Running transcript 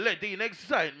getting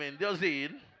excitement, just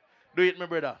in. Do it, my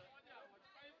brother.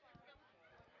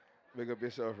 Big up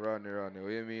yourself, Rodney. What do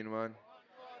you mean, man?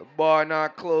 The bar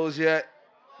not closed yet.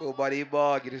 Go by the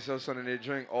bar, get yourself something to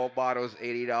drink. All bottles,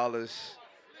 $80.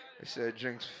 They said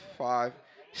drinks $5.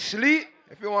 Sleep.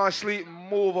 If you want to sleep,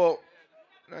 move out.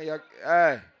 Now you,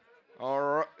 hey, all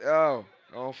right, yo,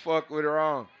 don't fuck with it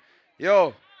wrong.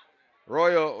 Yo,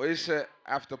 Royal, what you said?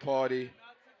 After party,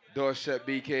 Dorset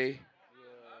BK.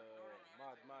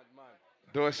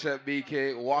 Dorset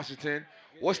BK, Washington.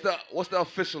 What's the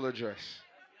official address?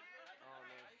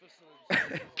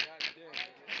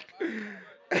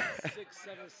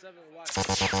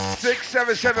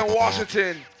 677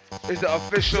 Washington is the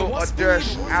official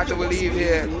address after we leave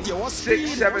here.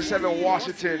 677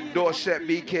 Washington, Dorset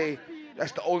BK.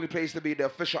 That's the only place to be, the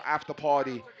official after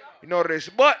party. You know what it is.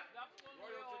 But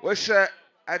we're set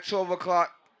at 12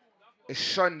 o'clock. It's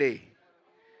Sunday.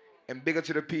 And bigger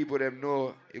to the people that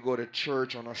know you go to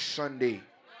church on a Sunday.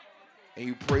 And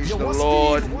you praise the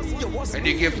Lord. And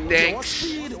you give thanks.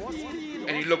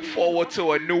 And you look forward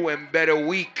to a new and better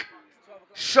week.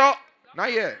 So,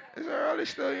 not yet. It's early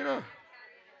still, you know.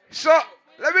 So,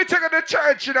 let me take it to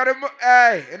church, another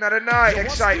night,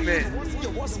 excitement.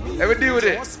 Let me deal with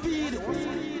it.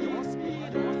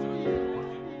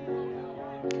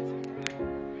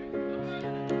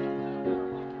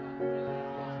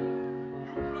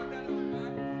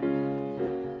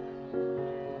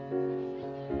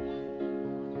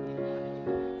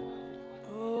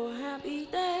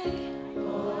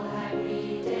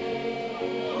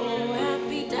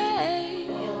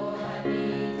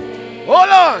 Hold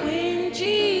on. When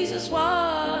Jesus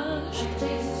washed, when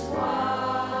Jesus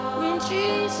washed, when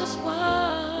Jesus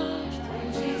washed,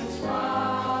 when Jesus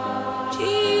washed,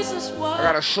 Jesus washed. I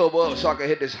gotta sober up so I can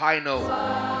hit this high note.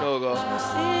 No go. My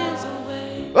sins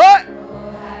away. What?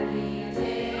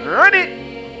 Run it.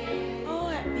 Oh,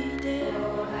 happy day.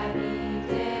 Oh, happy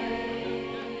day.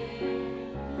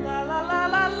 La la la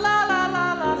la la la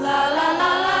la la la la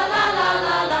la la la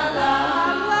la la la.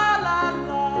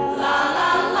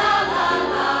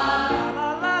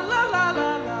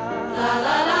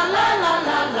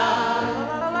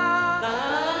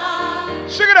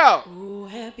 Sing it out. Oh,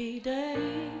 happy day.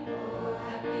 Oh,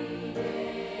 happy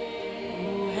day.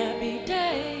 Oh, happy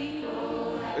day.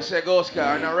 It's a ghost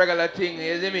car, not a regular thing,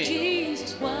 you see me?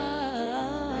 Jesus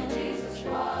was. Jesus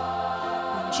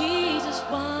was. Jesus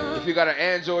was. If you got an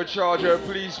Android charger,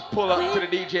 please pull up to the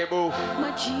DJ booth.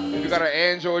 If you got an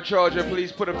Android charger,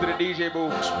 please put up to the DJ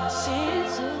booth.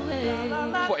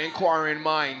 For inquiring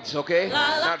minds, okay?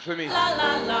 Not for me.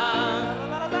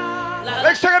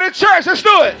 Let's take it to church. Let's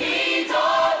do it. He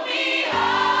taught me how.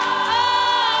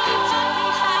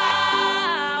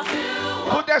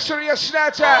 Put that shit on your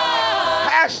Snapchat.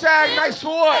 Hashtag nice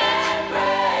for what? To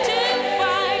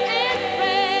fight and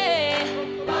pray.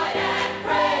 Fight and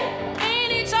pray.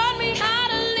 And he taught me how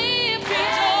to live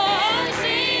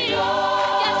rejoicing.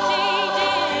 Yes, he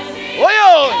did. Oh,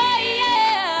 yo.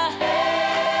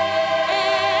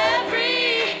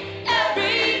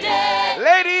 Every day.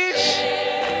 Ladies.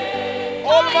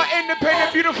 All of my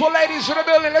independent, beautiful ladies in the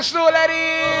building. Let's do it,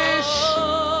 ladies.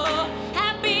 Oh,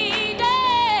 happy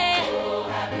day. Oh,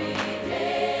 happy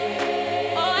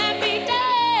day. Oh, happy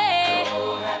day.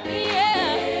 Oh, happy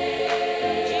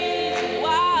day.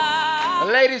 Wow.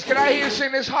 Ladies, can I hear you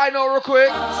sing this high note real quick?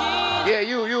 Yeah,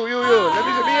 you. Let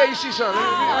me hear you see something.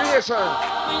 Let me hear something.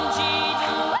 When Jesus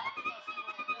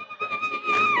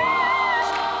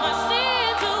washed my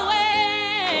sins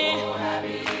away. Oh,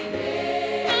 happy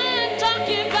day. I'm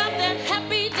talking about that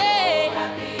happy day.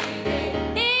 Happy day.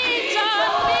 He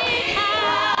taught me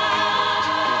how.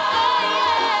 Oh,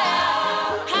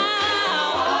 yeah.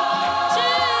 How to.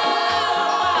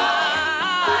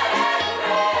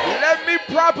 Let me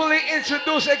properly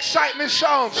introduce Excitement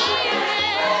Sounds.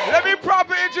 Let me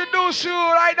properly introduce you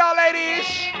right now, ladies.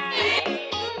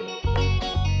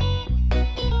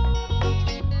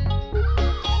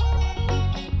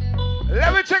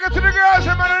 Let me take it to the girls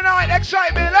in the night.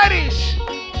 Excitement, ladies.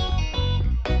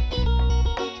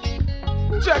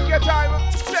 Take your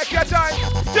time. Take your time.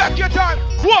 Take your time.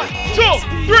 1, 2,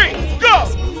 3, go.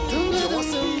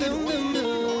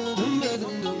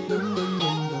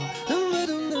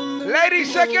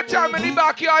 Ladies, take your time in the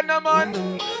backyard now, man.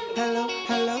 Hello,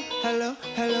 hello, hello,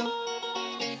 hello.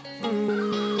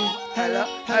 Hello,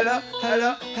 hello,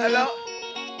 hello, hello.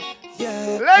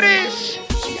 Yeah. Ladies,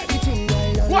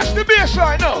 watch the bass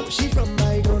line now. She from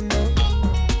my gun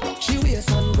now. She wears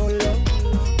and go low.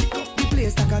 Pick up the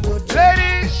place like a good.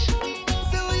 Ladies,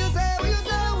 Say what you say, what you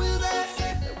say, what you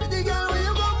say. Pretty girl, when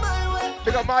you come my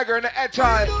way. pick up my girl in the head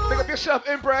time. Pick up yourself,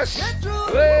 Impress. Get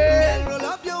through. Hey. Roll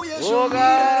up your Oh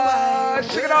God.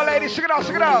 Sing it out, ladies. Sing it out.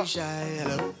 Sing it out.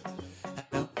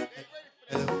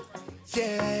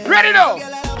 Ready now.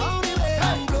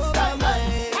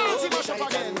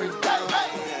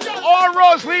 All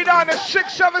roads lead on to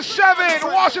 677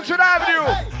 Washington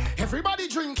Avenue. Everybody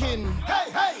drinking. Hey,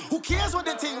 hey. Who cares what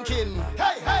they're thinking?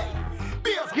 Hey, hey.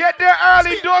 Get there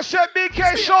early. Dorset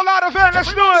BK sold out event.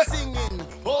 Let's do it.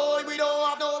 Boy, we don't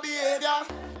have no behavior.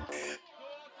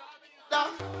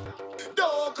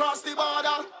 Don't cross the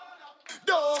border.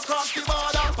 Don't cross the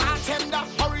border. Bartender,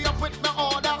 hurry up with my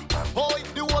order. Boy,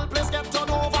 the whole place get turned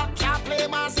over. Can't play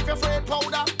mass if you're afraid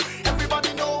powder.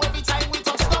 Everybody know every time we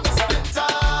touch them splinters.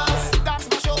 That's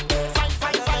my show. Fine,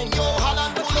 fine, fine. Yo,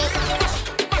 Holland, pull up.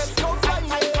 Fine,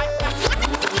 fine, fine.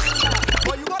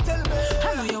 Boy, you got tell me.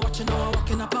 I know you're watching, now I'm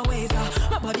walking up my ways.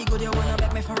 My body good, you wanna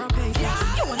beg me for a pace.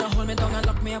 You wanna hold me down and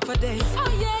lock me up for days. Oh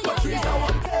yeah, yeah, yeah.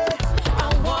 I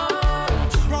want.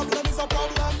 Problem is a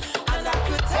problem. And I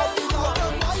could tell you what.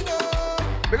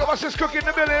 Big up us just cooking in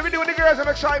the building. Every doing the girls have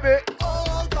excitement.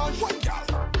 Oh God, one girl,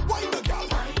 one girl,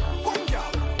 one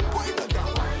girl, one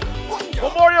girl, one girl.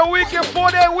 Memorial weekend,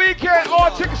 4-day weekend. All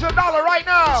tickets $1 right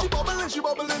now. She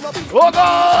bubbling up. Oh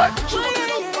God.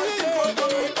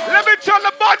 Let me tell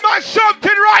the bad man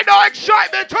something right now.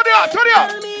 Excitement. Turn it up. Turn it up.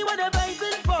 Tell me what they're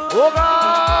fighting for. Oh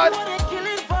God. What they're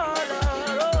killing for.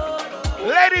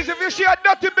 Ladies, if you see a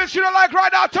dirty bitch you don't like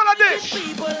right now, tell her this.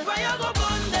 People, fire go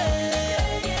burn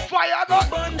them. Fire go.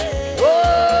 Burn them. Oh.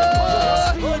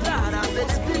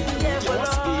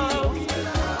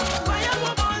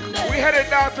 We headed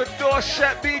down to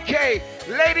Dorset BK.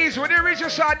 Ladies, when you reach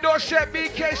inside Dorset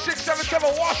BK,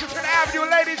 677 Washington Avenue,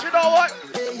 ladies, you know what?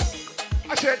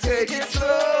 I said take it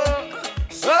slow.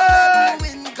 Hey.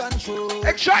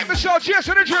 Excitement show, cheers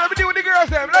to the drill. Let me do with the girls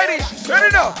then. Ladies, ready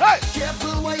now. Hey.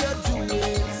 Careful what you're doing.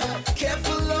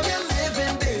 Careful how you're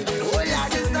living, baby. Oh,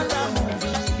 Lord, it's not a movie.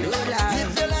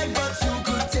 Live your life, but you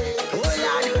could take. Oh,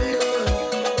 Lord, you know.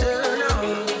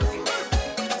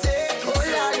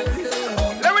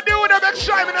 Let me do with them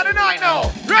excitement of the night now.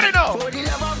 Ready now. For the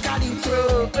love of God, it's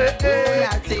so.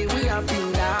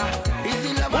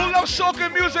 Who loves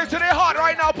soaking music to their heart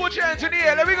right now? Put your hands in the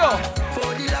air. Let me go.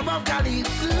 For the love of God, it's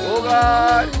so. Oh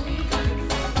God.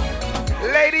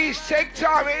 Ladies, take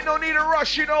time. Ain't no need to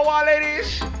rush. You know why,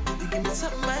 ladies? You give me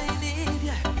something I need,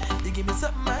 yeah. You give me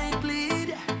something I bleed,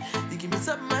 yeah. You give me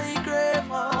something I crave,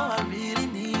 oh, I really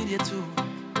need you too.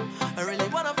 I really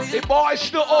wanna feel. The bar is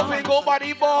still open. Go by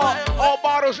the bar. All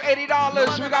bottles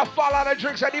 $80. We got 5 lot of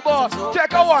drinks at the bar.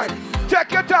 Take a one.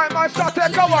 Take your time, man. Start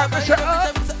take a one.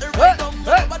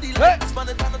 Hey.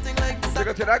 Take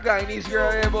it to that guy in his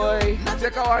girl, hey boy.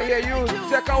 Take a one, yeah, you.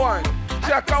 Take a one.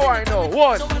 Take a one, no.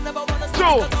 1, 2.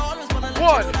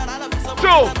 1,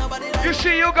 2. You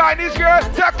see you guy in his girl?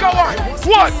 Take a one.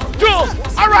 1, 2.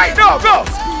 All right, no, go.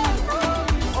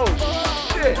 Oh,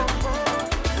 shit.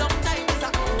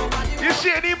 You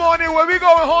see in the morning when we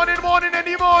going home in the morning,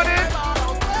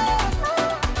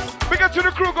 we get to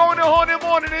the crew going home in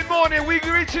the morning, we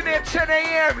reaching there 10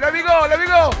 a.m. Let me go.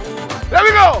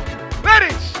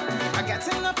 Ladies. I got a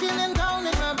feeling down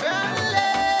in my belly.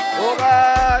 Oh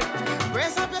God.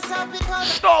 Brace up yourself because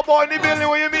Stop on the building,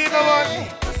 what you mean, man?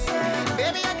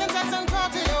 baby, I can text and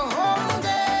talk to you all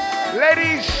day.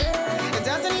 Ladies, It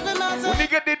doesn't even matter. when you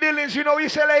get the dealings, you know what you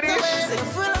say, ladies? Say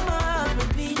full of my heart,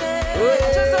 repeat it. I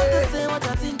just have to say what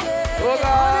I think. Oh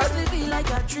God. Honestly feel like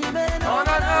I'm dreaming. On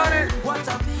and on it. What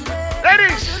I'm feeling.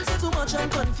 Ladies. Don't say too much and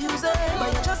confusing,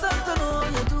 but you just have to know how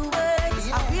you do it.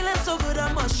 I'm feeling so good,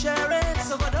 I must share it.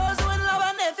 So for those who in love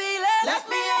and they feel it, let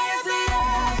me hear you say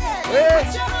yeah. Yeah.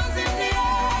 Put your hands in the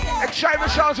air.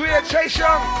 Excitement sounds weird, say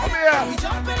some. Come here. We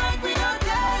jumping like we don't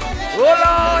care. Oh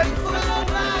Lord. Full of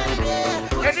life,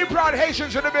 yeah. Any proud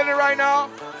Haitians in the building right now?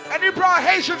 Any proud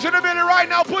Haitians in the building right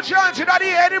now? Put your hands in that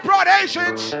ear. Any proud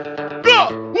Haitians?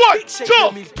 Go. 1,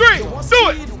 2, 3. Do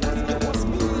it.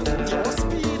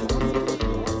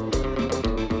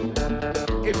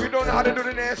 If you don't know how to do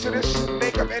the dance to this,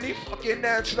 make up any fucking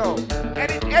dance now.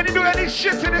 Do any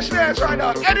shit to this dance right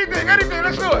now. Anything,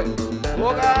 let's do it.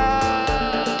 Oh God.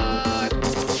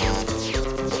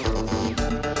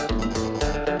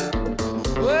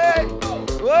 Wait.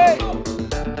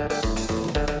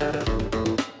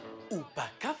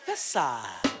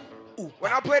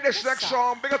 When I play this next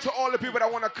song, big up to all the people that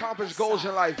want to accomplish goals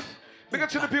in life. Big up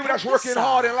to the people that's working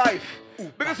hard in life.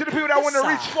 Big up to the people that want to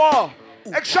reach far.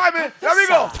 Excitement, there we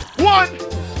go. 1,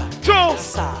 2,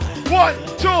 1,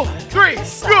 2, 3.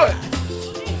 Good.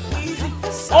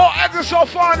 All exits so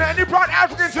far now. Any proud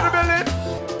Africans in the building?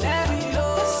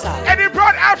 Any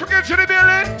proud Africans in the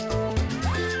building?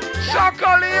 South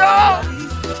Korea,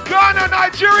 Ghana,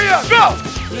 Nigeria, go.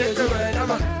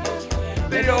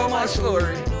 They know my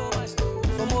story.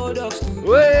 From old dogs to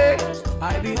Way.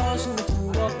 I be hustle to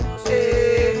walk.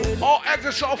 All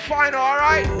exits are final,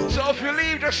 alright? So if you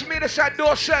leave, just meet us at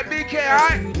Dorset BK,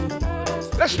 alright?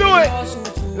 Let's do it.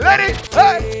 Ready?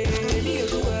 Hey.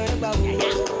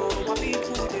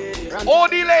 All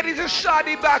the ladies inside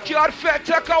the backyard fair,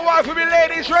 take a while for me,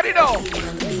 ladies. Ready now?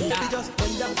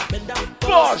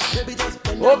 Boss.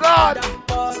 Oh God.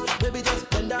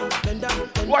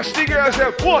 Watch the girls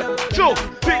there. 1, 2,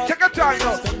 3. Take a time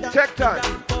now. Take time.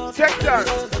 Take time.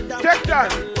 Take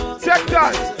time. Take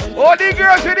time. All the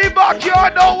girls in the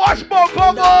backyard now. Watch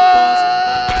Bumper Boy.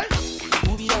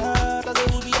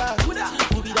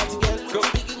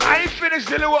 I ain't finished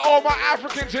dealing with all my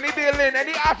Africans in the building.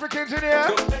 Any Africans in here?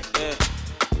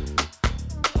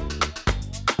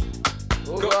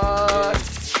 Oh God.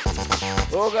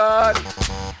 Oh God.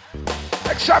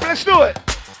 Next time, let's do it.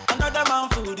 Another man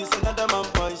food is another man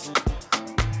poison.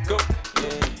 Go.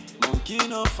 Yeah. Monkey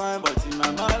no fine, but in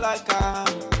my mind like I'm.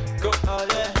 Go. Oh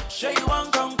yeah. Show you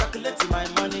one come calculate my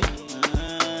money.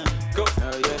 Go.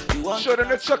 Oh yeah. You want Show them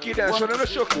the Chucky dance. Show them the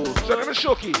Chucky. Show them the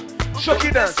Chucky.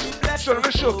 Chucky dance. Show them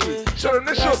the Chucky. Show them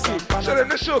the Chucky. Show them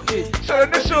the Chucky. Show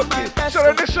them the Chucky. Show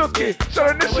them the Chucky. Show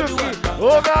them the Chucky.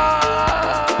 Oh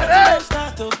God. Hey.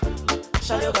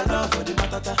 Show you got love for the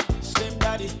matata. Slim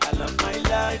daddy. I love my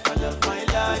life. I love my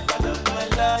life. I love my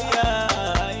life.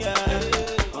 Yeah,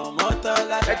 yeah.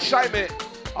 Oh, Excitement.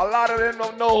 A lot of them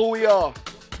don't know who we are.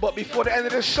 But before the end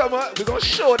of the summer, we're gonna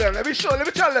show them. Let me tell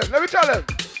them.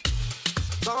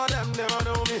 Some of them never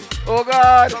know me. Oh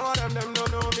God. Some of them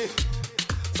don't know me.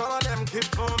 Some of them keep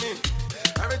for me.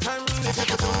 Every time they take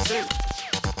a sing.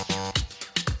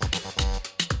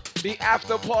 The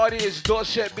after party is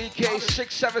Dorset BK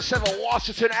 677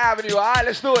 Washington Avenue. Alright,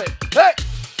 let's do it. Hey!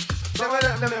 Some of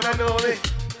them never know me.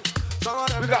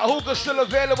 We got hookah still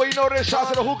available. You know this. Shout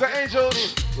out to the hookah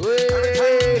angels.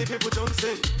 Hey.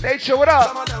 Nature, what up?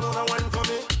 Some of them wanna wine for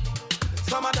me.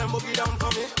 Some of them boogie down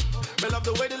for me. I love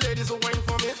the way the ladies will wine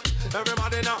for me.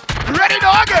 Everybody now. Ready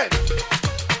now again.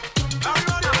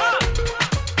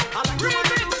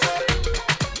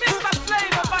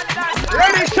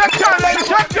 Ladies, check time, ladies,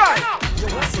 check time.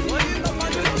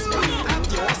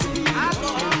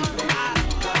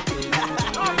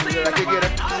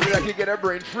 I can get a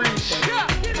brain freeze.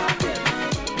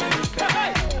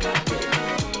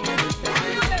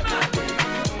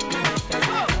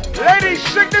 Ladies,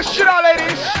 sing this shit out,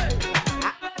 ladies.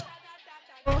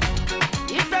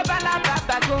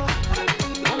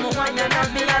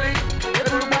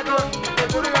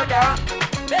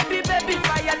 Baby, baby,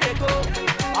 fire they go.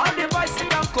 All the boys sit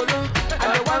down colo. And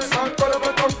they want some colo.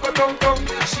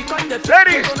 She got the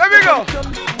Ladies, let me go.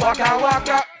 Waka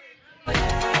waka.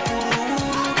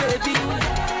 baby.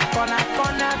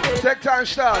 Corner, baby. Tech time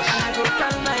stars. And I go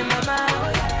tell my mama.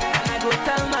 And I go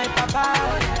tell my papa.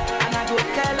 And I go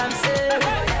tell and say,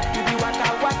 you be waka,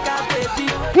 baby.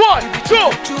 1,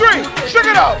 2, 3, sing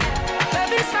it out.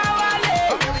 Baby, sawale.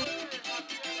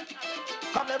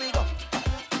 Come, let me go.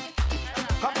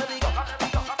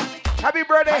 Happy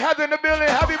birthday, Heather in the building.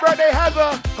 Happy birthday,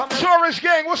 Heather. Tourist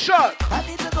gang, what's up? I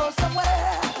need to go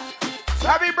somewhere.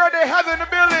 Happy birthday, Heather in the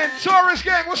building. Tourist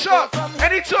gang, what's up?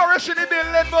 Any tourists in the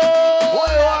building, boy? What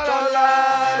a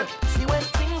lie. See when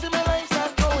things in my life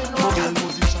start going wrong.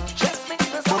 Just makes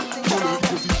me something wrong.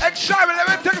 Excitement, let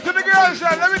me take it to the girls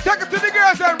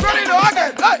then. Ready now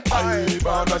again. Hey. I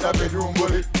born as a bedroom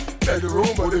bully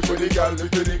for the girl to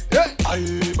clinic. I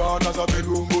born as a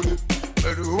bedroom bully.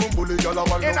 Bedroom bully, girl a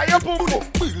man. Inna your pum pum.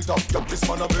 Built up, this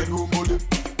man a bedroom bully.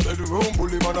 Bedroom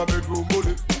bully, man a bedroom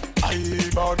bully. I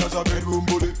born as a bedroom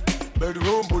bully.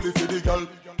 Bedroom bully for the girl.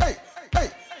 Hey, hey,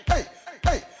 hey,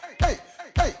 hey, hey,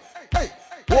 hey, hey, hey.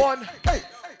 1,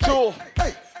 2,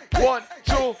 1,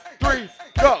 2, 3,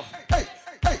 go. Hey,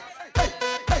 hey, hey,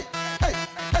 hey, hey,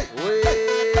 hey.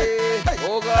 Wait.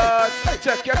 Oh God.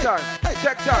 Check your time.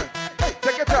 Check time.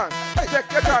 Take your time.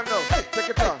 Take your time now. Take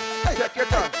your time. Take your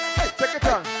time. Take your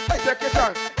time. Take your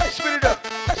time. Speed it up.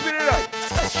 Speed it up.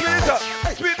 Speed it up.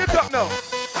 Speed it up now.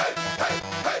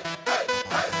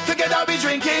 Together we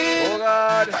drinking. Oh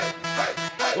God.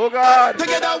 Oh God.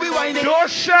 Together we whining. Door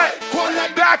set.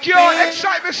 Backyard.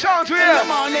 Excitement sounds In here. the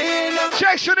morning.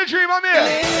 Chasing the dream, I'm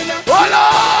here. Oh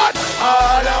Lord.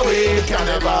 All away,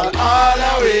 carnival. All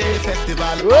away, festival.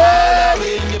 All Whoa.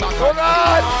 away, in the back. Oh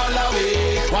God. All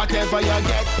away, whatever you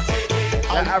get.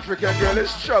 That African girl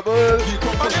is trouble.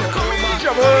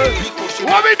 Trouble.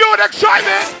 What we doing,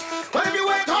 excitement?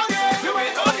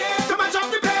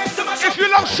 If you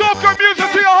love soca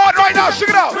music to your heart right now, sing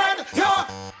it out.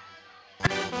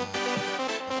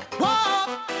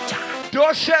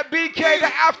 Dorset BK, the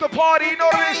after party. You know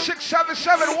what it is?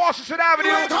 677 Washington Avenue.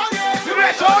 You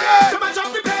ready?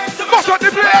 Fuck up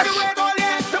the place.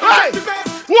 Hey,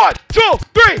 1, 2,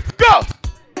 3, go.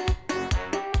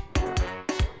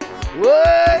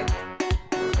 Wait.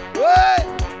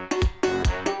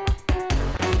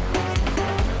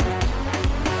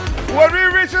 When we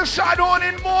reach the side on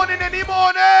in morning,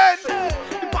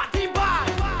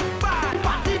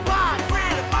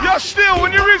 you're still,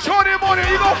 when you reach home in the morning,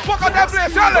 you gon' fuck up that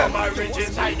place, tell them.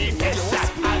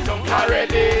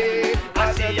 Already,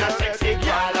 I see a sexy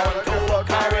girl, I want to work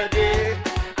already.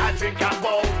 I drink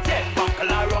about 10 buckle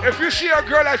around. If you see a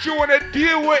girl that you want to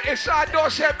deal with inside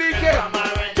Dorset BK,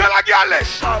 tell her girl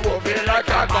this. I will feel like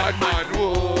a bad man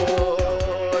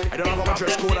would. I don't have my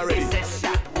dress code already.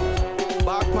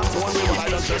 Back past one way, but I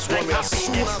don't dress one way. As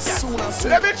soon as.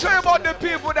 Let me tell you about the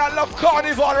people that love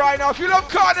carnival right now. If you love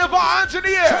carnival, hands in the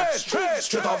air.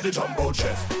 Straight off the jumbo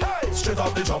jet. Straight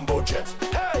off the jumbo jet.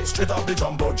 Straight off the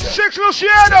jumbo jet. Six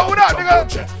Luciano, what up, nigga?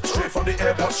 Straight from the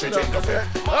airport, straight in the fair.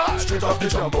 Straight off the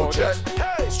jumbo jet.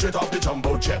 Straight off the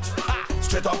jumbo jet.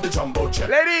 Straight off the jumbo jet.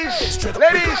 Ladies.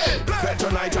 Fed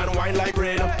tonight and wine like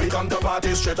rain. We come to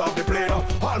party straight off the plane.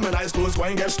 All my nice clothes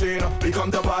going get stained. We come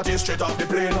to party straight off the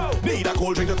plane. Need a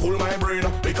cold drink to cool my brain.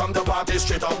 We come to party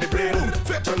straight off the plane.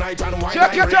 Fed tonight and wine like rain.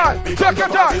 Check your time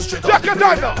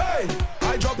now.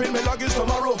 I drop in my luggage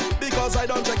tomorrow because I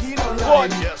don't check in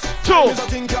online. 1, 2,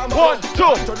 1,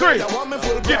 2, 3.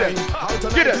 Get him.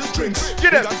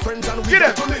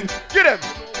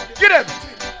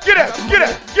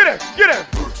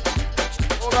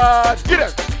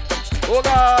 Oh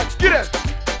God, get him.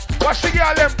 Watch the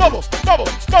girl them bubble.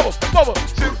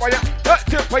 Tip for ya,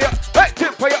 tip for ya.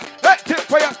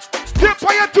 Tip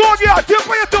for your toe, girl. Tip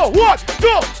for your toe. 1,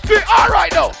 2, 3. All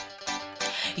right now.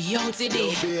 Yo,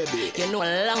 today, you know,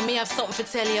 long me have something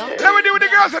to tell you. Let me do with the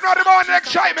girls that know about the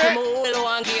excitement.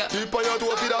 Keep on your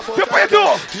toe for that. Tip for your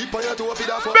toe. Keep on your toe for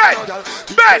that.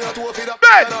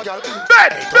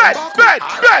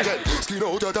 Bed. Skin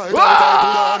out your tight,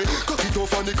 cock it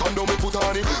off on the condom we put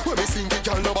on it. When me sing it,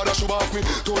 y'all nobody should off me.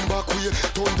 Turn back way,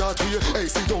 turn that way. Hey,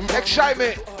 sit down.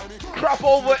 Excitement. Crop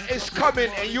over is coming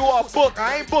and you are booked.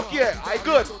 I ain't booked yet. I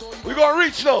good. We gonna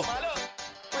reach though.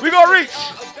 We gonna reach.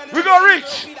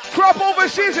 Crop over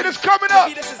season is coming up.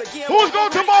 Who's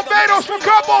going to Barbados for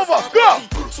crop over? Go.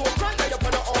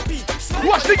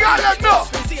 What's the guy that know?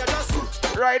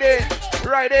 Right in.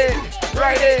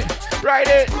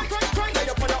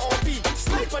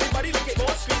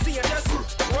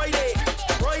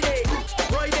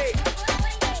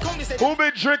 Who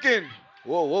been drinking?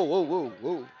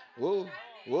 Whoa.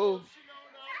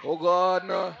 Oh God,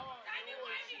 no.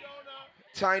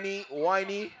 Tiny,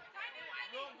 whiny.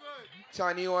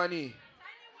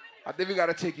 I think we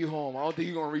gotta take you home. I don't think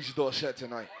you're gonna reach Dorset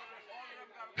tonight.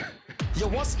 You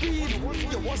want speed?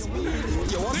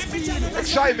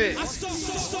 Excitement.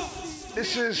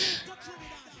 This is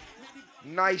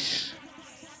nice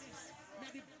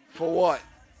for what?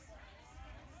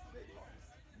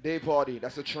 Day party.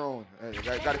 That's a Tron.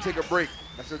 Gotta take a break.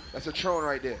 That's a Tron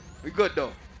right there. We good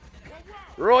though.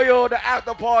 Royal, the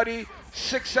after party,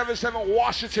 677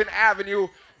 Washington Avenue,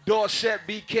 Dorset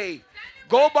BK.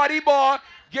 Go by the bar,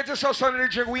 get yourself something to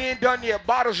drink. We ain't done yet.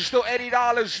 Bottles are still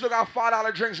 $80. Still got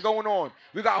 $5 drinks going on.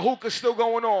 We got hookah still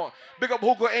going on. Big up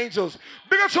Hookah Angels.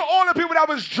 Big up to all the people that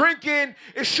was drinking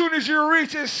as soon as you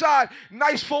reach inside.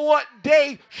 Nice for what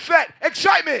day? Fat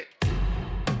excitement.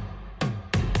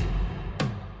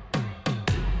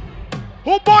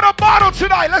 Who bought a bottle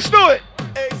tonight? Let's do it.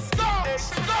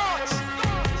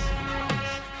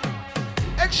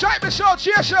 Excitement show,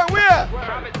 cheers, where?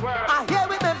 I'm here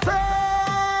with my friend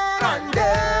and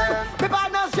them. We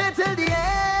partner straight till the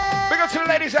end. Big up to the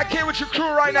ladies that came with your crew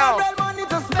right now.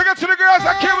 Big up to the girls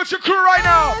that came with your crew right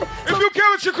now. If you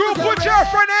came with your crew, put your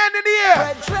front hand in the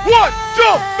air. 1,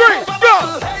 2, 3,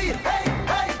 go.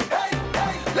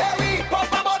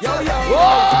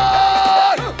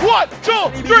 1,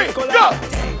 2, 3, go.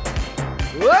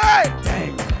 Right.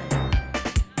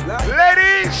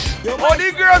 Ladies, all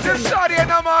the girls inside here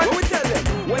now, man. What we tell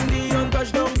them? When the young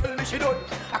touch down, tell me she done.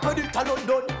 I call it talon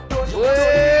done.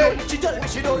 She tell me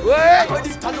she done. I call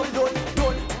it talon done.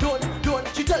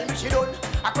 She tell me she done.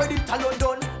 I call it talon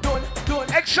done.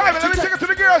 Excitement, let me take it to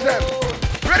the girls then.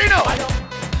 Ready now?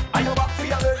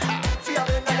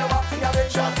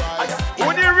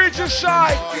 When you reach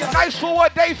inside, nice for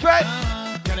what they fed.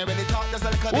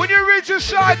 When you reach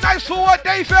inside, nice for what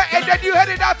they fed, and then you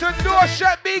headed out to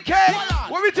Dorset BK.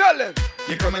 What we tell them?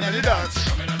 You come in the dance,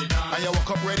 and you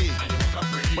walk up ready,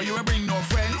 but you ain't bring no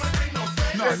friends,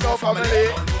 no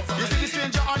family. You see the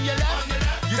stranger on your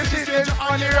left, you see the stranger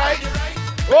on your right.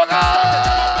 Oh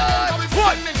God!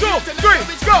 1, 2, 3,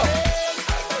 go!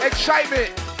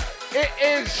 Excitement. It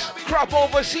is crop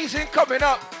over season coming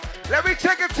up. Let me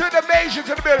take it to the major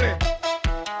to the building.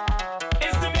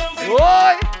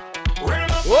 Boy!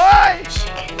 Boy!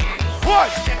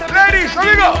 What? Ladies, let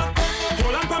me go!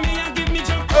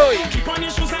 Oi!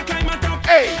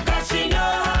 Hey!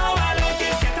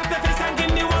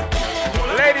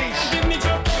 Ladies!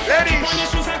 Ladies!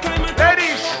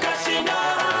 Ladies!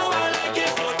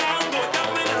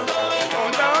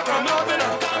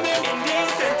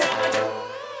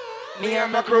 Me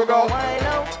and my crew go.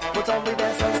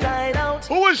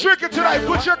 Who is drinking tonight?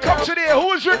 Put your cups in here.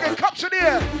 Who is drinking? Cups in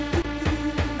here.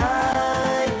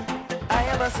 I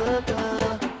have a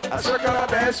circle of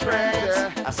best friends,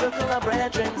 a circle of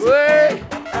brethren. Wait.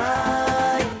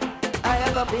 I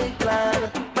have a big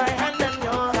plan. My hand in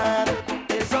your hand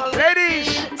is all.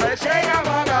 Ladies, I say I'm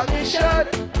on a mission.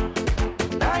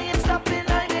 I ain't stopping.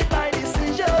 I made my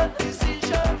decision.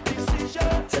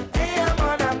 Today I'm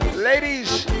on a mission.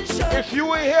 Ladies, if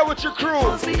you ain't here with your crew,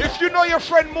 if you know your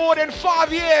friend more than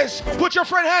 5 years, put your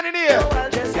friend hand in here. I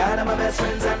just got my best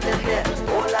friends and them there.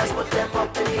 All eyes put them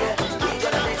up in here. We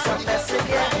gonna make some mess in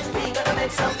here. We gonna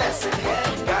make some mess in here.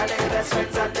 Got their best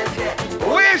friends and them there.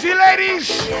 Where is he, ladies?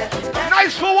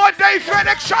 Nice for one day, friend.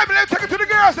 Excitement. Let's take it to the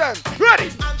girls then.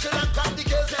 Ready?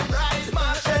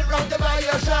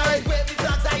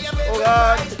 Oh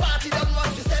God.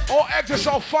 All exits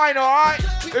are fine, alright?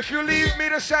 If you leave me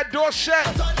to set Dorset,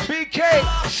 BK,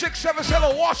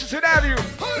 677 Washington Avenue.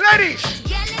 Ladies!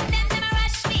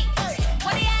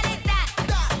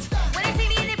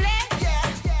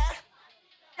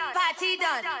 Party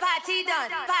done, party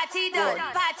done, party done,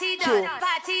 party done,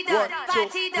 party done,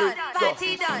 party done,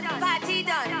 party done, party done, party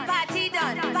done, party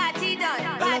done, party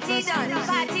done, party done,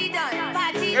 party done.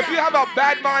 If you have a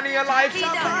bad man in your life,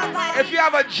 if you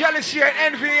have a jealousy and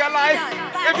envy in your life,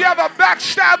 if you have a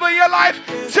backstabber in your life,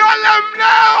 tell them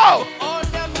now!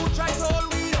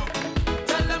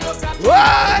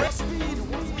 What?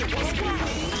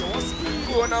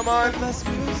 Go on, man.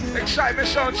 Excitement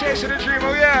sound, chasing the dream,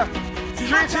 oh yeah.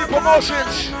 Dream Team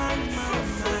Promotions.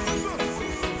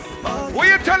 Will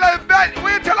you tell a bad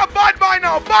mind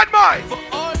now? Bad mind!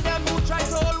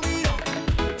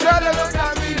 Tell them look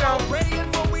at me now.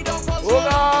 Hold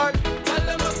on.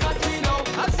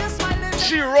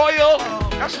 She royal.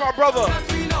 That's my brother.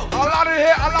 A lot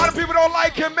of people don't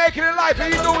like him making it in life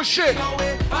and he doing shit.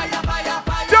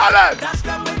 Tell them!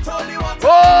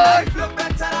 Boy!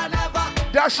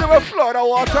 That's in the Florida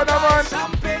water now, man.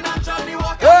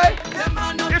 Hey!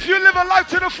 If you live a life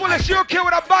to the fullest, you don't care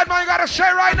what a bad man gotta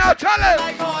say right now. Tell him!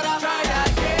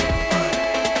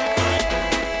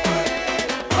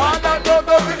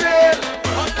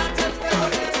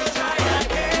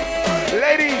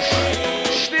 Ladies,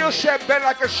 Steel said bend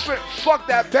like a strip. Fuck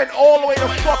that. Bend all the way the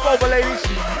fuck over, ladies.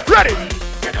 Ready?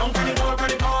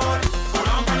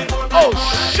 Oh,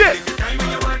 shit!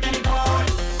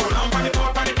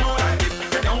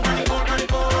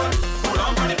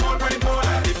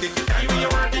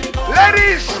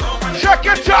 Ladies, check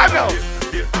your time now.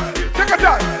 Take your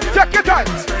time. Take your time.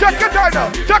 Take your time now.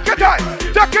 Take your time.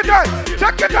 Take your time.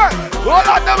 Take your time. Hold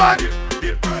on, the man.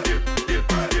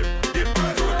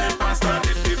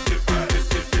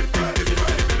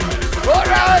 All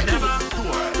right.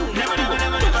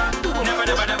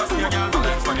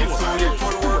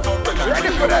 Ready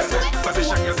for that?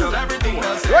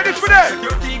 Ready for that?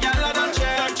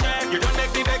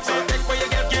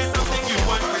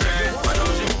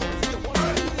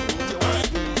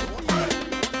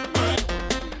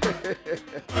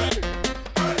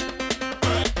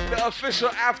 The official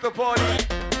after party.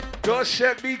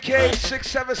 Dorset BK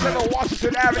 677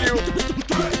 Washington Avenue.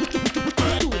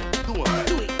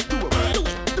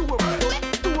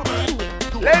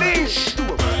 Ladies,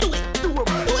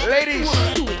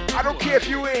 I don't care if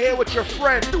you in here with your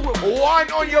friend. Wine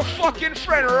on your fucking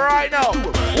friend right now.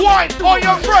 Wine on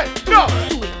your friend. No.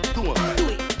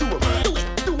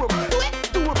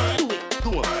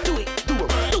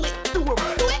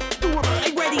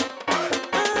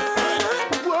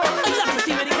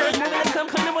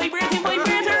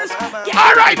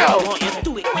 All right now.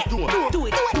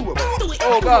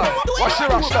 Oh God, watch the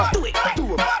Rasta.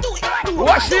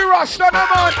 Watch the Rasta, no man.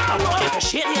 I want you to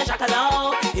shake it,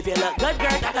 shakalo. If you look good, girl,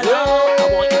 shakalo. I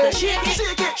want you to shake it,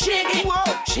 shake it,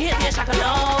 shake it, shakalo. I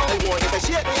want you to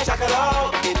shake it,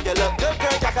 shakalo. If you look good,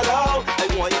 girl, shakalo. I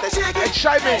want you to shake it.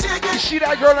 Excitement. You see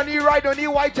that girl on the right, on the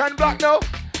white and black now?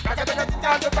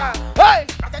 Hey!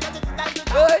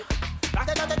 Hey!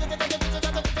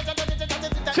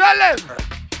 Tell him!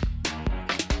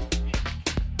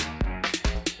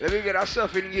 Let me get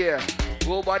ourselves in gear.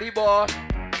 Full body bar.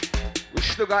 We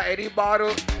still got 80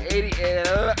 bottle. 80.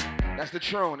 That's the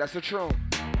Tron. That's the Tron.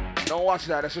 Don't watch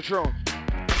that. That's the Tron.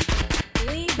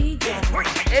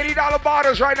 $80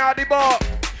 bottles right now at the bar.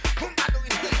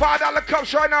 $5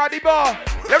 cups right now at the bar.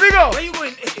 Let me go. Where you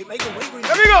going? Let me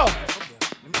go.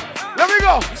 Let me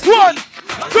go. 1,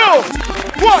 2,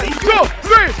 1, 2,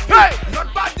 3. Hey.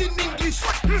 Not bad in English,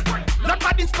 not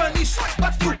bad in Spanish,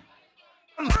 but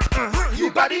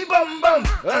you body bum bum.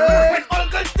 When all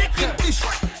girls take English,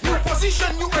 you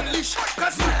position, you unleash.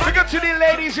 Cause you Big up to the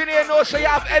ladies in here, know so you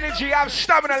have energy, you have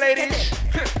stamina, ladies.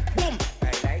 boom.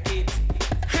 I like it.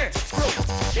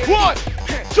 1,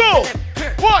 2,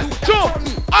 1, 2.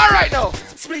 All right now.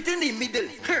 Split in the middle.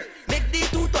 Make the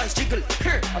two toys jiggle.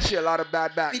 I see a lot of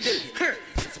bad backs. Middle.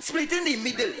 Split in the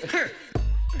middle.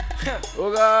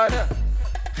 Oh God.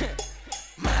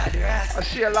 Madras. I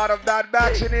see a lot of bad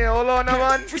backs in here. Hold on,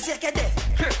 man. Free second.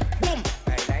 Boom.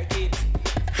 I like it.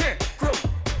 Crow.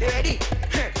 They ready?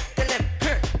 Tell them.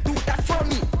 Do that for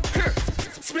me.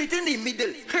 Split in the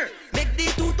middle. Make the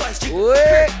two toys jiggle.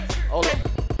 Wait. Hold on.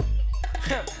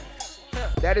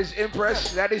 That is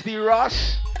Impress. That is the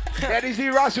Ross. That is the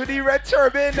Ross with the red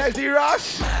turban. That's the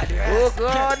Ross. Oh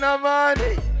God, no man.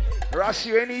 Ross,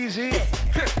 you ain't easy.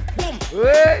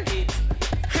 Wait.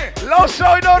 Low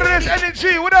so you know there's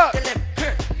energy. What up?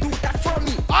 Do that for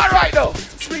me. All right though.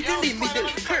 Split in the middle.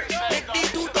 Make the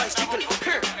two toys jiggle.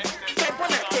 Climb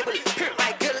on a table.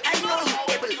 My girl, I know you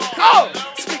able. Oh.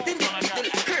 Split in the middle.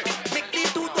 Make the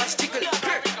two toys jiggle.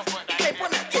 Climb on a table.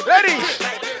 Ladies.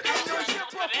 My girl, I know you.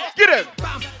 Get him.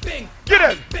 Get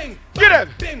him. Get him.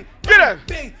 Get him.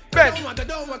 Ben.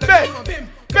 Ben.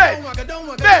 Ben.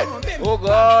 Ben. Oh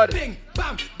God.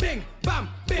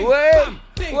 Wait.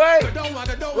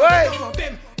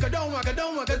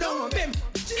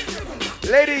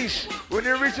 Ladies, when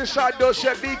you reach inside, don't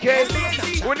shed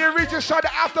BK. When you reach inside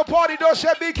the after party, don't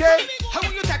shed BK. How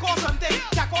will you take off something?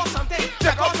 Take off something.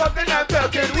 Check off something and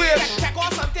belted wish. Take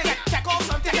off something. Take off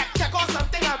something. Take off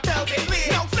something and belted wish.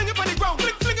 Now fling it on the ground.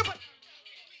 Fling it.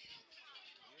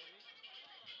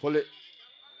 Pull it.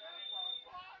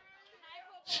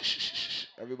 Shh.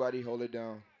 Everybody hold it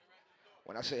down.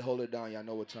 When I say hold it down, y'all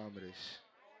know what time it is.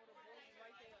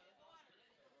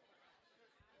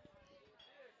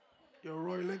 Yo,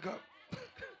 Roy, link up.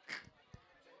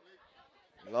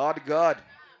 Lord God.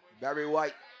 Barry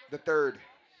White the third.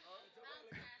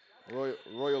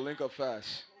 Royal link up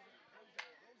fast.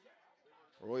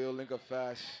 Royal link up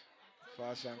fast.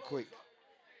 Fast and quick.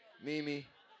 Mimi.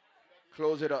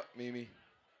 Close it up, Mimi.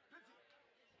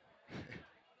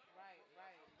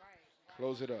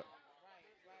 Close it up.